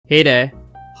Hey there,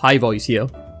 Hi Voice here.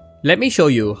 Let me show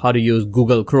you how to use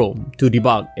Google Chrome to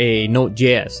debug a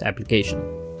Node.js application.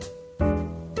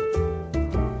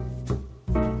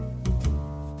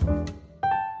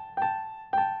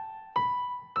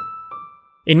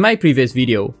 In my previous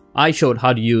video, I showed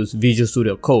how to use Visual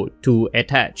Studio Code to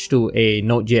attach to a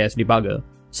Node.js debugger.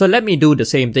 So let me do the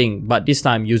same thing, but this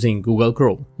time using Google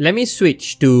Chrome. Let me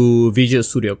switch to Visual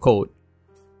Studio Code.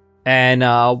 And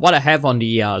what I have on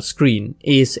the screen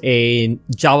is a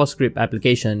JavaScript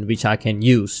application which I can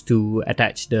use to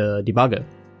attach the debugger.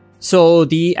 So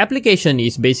the application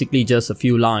is basically just a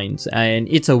few lines and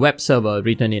it's a web server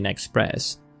written in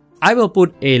Express. I will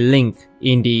put a link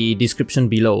in the description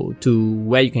below to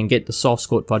where you can get the source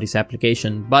code for this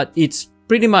application, but it's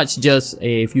pretty much just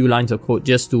a few lines of code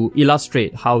just to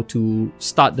illustrate how to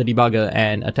start the debugger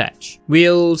and attach.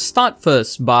 We'll start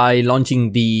first by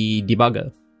launching the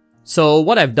debugger. So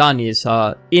what I've done is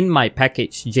in my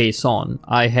package.json,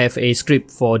 I have a script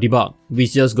for debug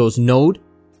which just goes node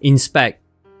inspect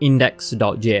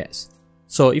index.js.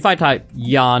 So if I type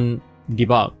yarn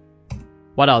debug,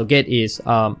 what I'll get is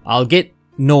I'll get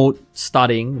node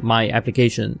starting my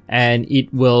application and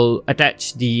it will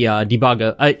attach the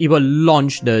debugger. It will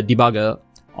launch the debugger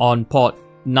on port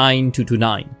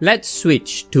 9229. Let's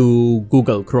switch to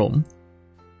Google Chrome.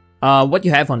 What you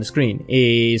have on the screen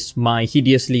is my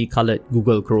hideously colored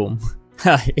Google Chrome.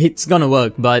 It's gonna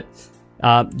work, but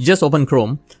just open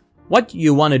Chrome. What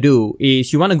you want to do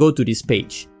is you want to go to this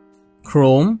page,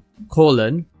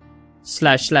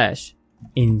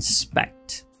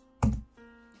 chrome://inspect.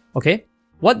 Okay,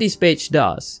 what this page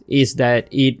does is that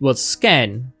it will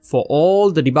scan for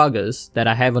all the debuggers that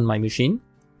I have on my machine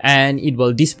and it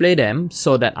will display them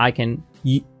so that I can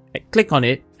click on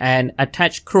it and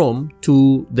attach Chrome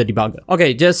to the debugger.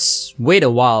 Okay, just wait a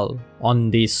while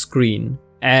on this screen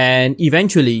and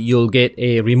eventually you'll get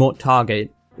a remote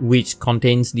target which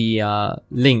contains the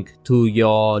link to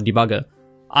your debugger.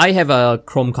 I have a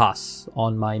Chromecast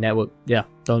on my network. Yeah,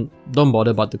 don't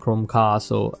bother about the Chromecast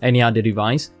or any other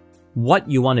device. What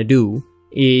you want to do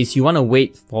is you want to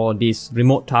wait for this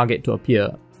remote target to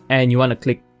appear and you want to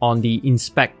click on the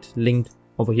inspect link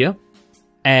over here.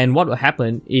 And what will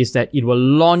happen is that it will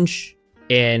launch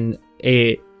a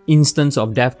instance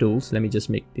of DevTools. Let me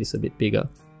just make this a bit bigger.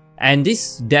 And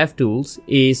this DevTools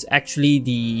is actually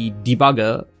the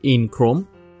debugger in Chrome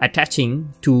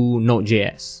attaching to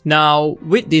Node.js. Now,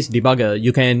 with this debugger,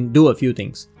 you can do a few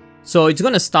things. So it's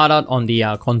going to start out on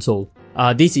the console.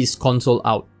 This is console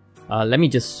out. Let me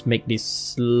just make this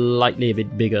slightly a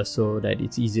bit bigger so that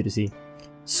it's easy to see.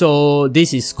 So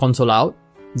this is console out.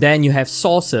 Then you have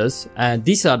sources, and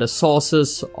these are the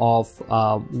sources of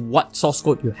what source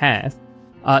code you have.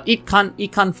 It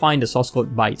can't find the source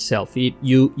code by itself.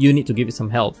 You need to give it some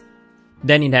help.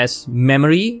 Then it has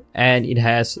memory and it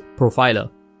has profiler.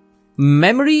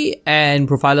 Memory and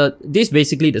profiler, this is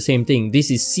basically the same thing. This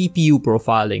is CPU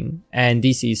profiling and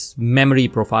this is memory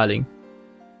profiling.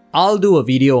 I'll do a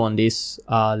video on this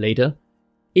later.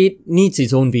 It needs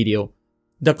its own video.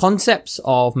 The concepts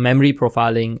of memory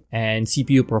profiling and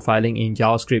CPU profiling in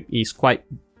JavaScript is quite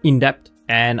in-depth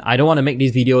and I don't want to make this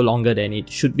video longer than it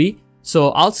should be. So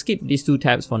I'll skip these two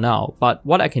tabs for now, but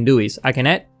what I can do is I can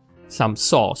add some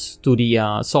source to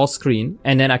the source screen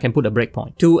and then I can put a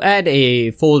breakpoint. To add a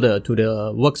folder to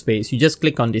the workspace, you just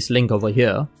click on this link over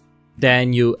here.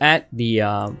 Then you add the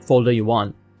folder you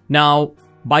want. Now,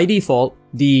 by default,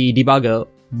 the debugger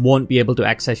won't be able to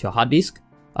access your hard disk.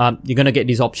 You're gonna get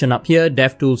this option up here,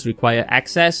 DevTools require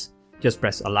access. Just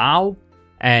press allow,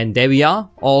 and there we are.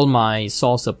 All my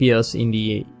source appears in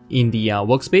the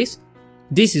workspace.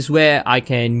 This is where I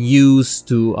can use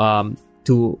to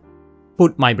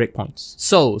put my breakpoints.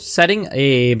 So setting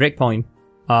a breakpoint,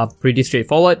 pretty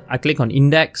straightforward. I click on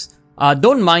index.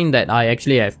 Don't mind that I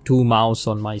actually have two mouse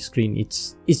on my screen.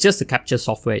 It's just a capture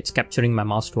software. It's capturing my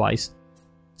mouse twice.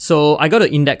 So I go to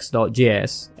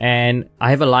index.js and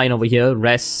I have a line over here,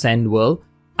 rest send world.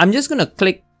 I'm just going to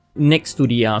click next to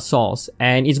the source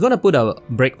and it's going to put a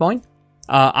breakpoint.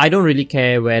 I don't really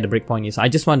care where the breakpoint is. I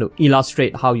just want to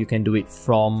illustrate how you can do it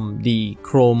from the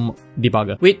Chrome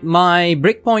debugger. With my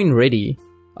breakpoint ready,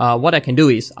 what I can do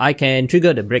is I can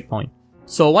trigger the breakpoint.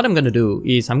 So what I'm going to do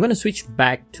is I'm going to switch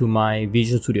back to my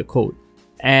Visual Studio Code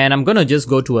and I'm going to just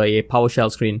go to a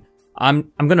PowerShell screen.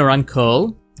 I'm going to run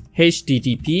curl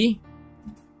http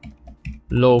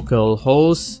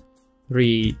localhost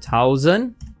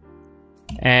 3000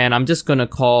 and I'm just gonna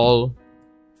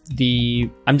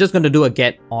do a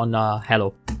get on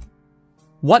hello.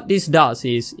 What this does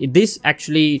is this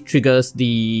actually triggers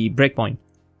the breakpoint.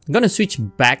 I'm gonna switch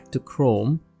back to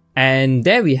Chrome and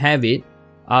there we have it.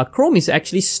 Chrome is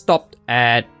actually stopped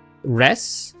at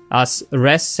rest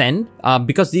send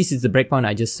because this is the breakpoint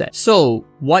I just set. So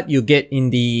what you get in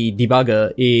the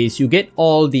debugger is you get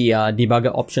all the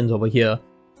debugger options over here.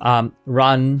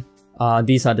 Run,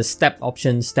 these are the step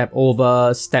options: step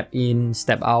over, step in,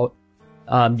 step out.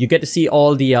 You get to see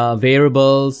all the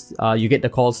variables, you get the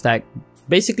call stack.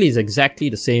 Basically it's exactly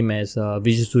the same as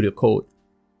Visual Studio Code.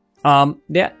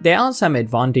 There are some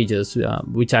advantages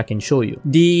which I can show you.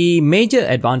 The major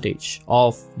advantage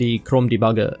of the Chrome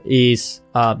debugger is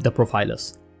the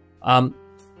profilers.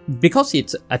 Because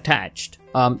it's attached,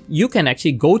 you can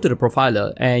actually go to the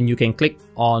profiler and you can click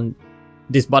on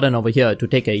this button over here to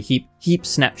take a heap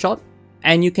snapshot,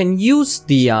 and you can use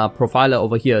the profiler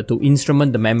over here to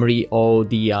instrument the memory or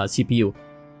the CPU.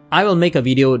 I will make a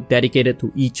video dedicated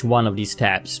to each one of these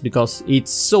tabs because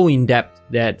it's so in-depth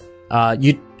that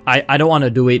I don't want to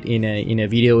do it in a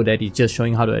video that is just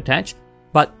showing how to attach.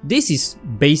 But this is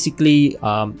basically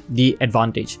the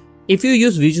advantage. If you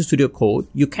use Visual Studio Code,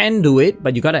 you can do it,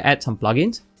 but you gotta add some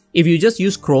plugins. If you just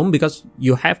use Chrome, because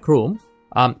you have Chrome,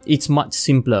 it's much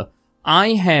simpler. I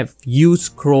have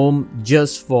used Chrome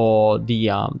just for the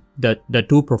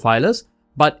two profilers.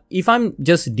 But if I'm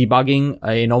just debugging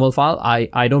a normal file,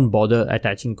 I don't bother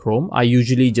attaching Chrome. I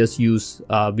usually just use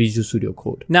Visual Studio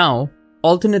Code. Now,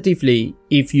 alternatively,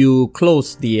 if you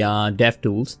close the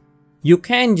DevTools, you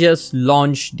can just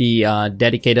launch the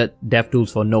dedicated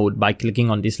DevTools for Node by clicking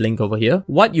on this link over here.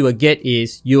 What you will get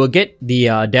is you will get the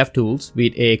DevTools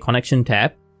with a connection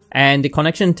tab, and the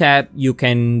connection tab you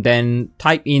can then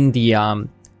type in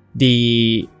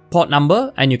the port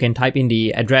number and you can type in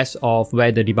the address of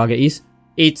where the debugger is.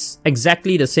 It's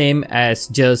exactly the same as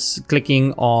just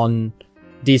clicking on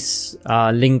this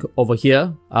link over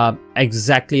here.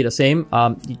 Exactly the same.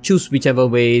 You choose whichever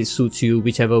way suits you,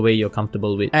 whichever way you're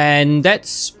comfortable with. And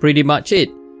that's pretty much it.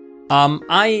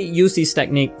 I use this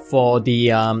technique for the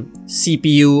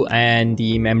CPU and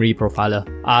the memory profiler.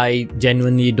 I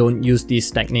genuinely don't use this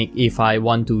technique if I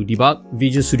want to debug.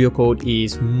 Visual Studio Code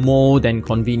is more than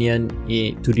convenient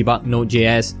to debug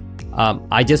Node.js.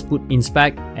 I just put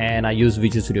inspect and I use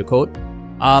Visual Studio Code.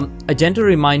 A gentle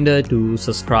reminder to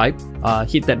subscribe,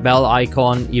 hit that bell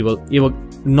icon. It will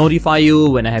notify you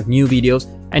when I have new videos,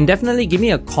 and definitely give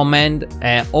me a comment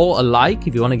or a like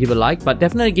if you want to give a like, but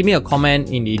definitely give me a comment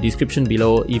in the description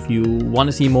below if you want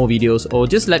to see more videos, or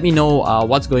just let me know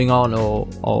what's going on,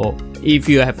 or if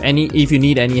you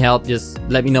need any help, just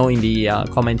let me know in the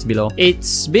comments below.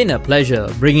 It's been a pleasure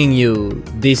bringing you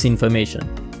this information.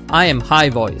 I am High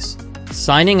Voice,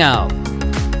 signing out.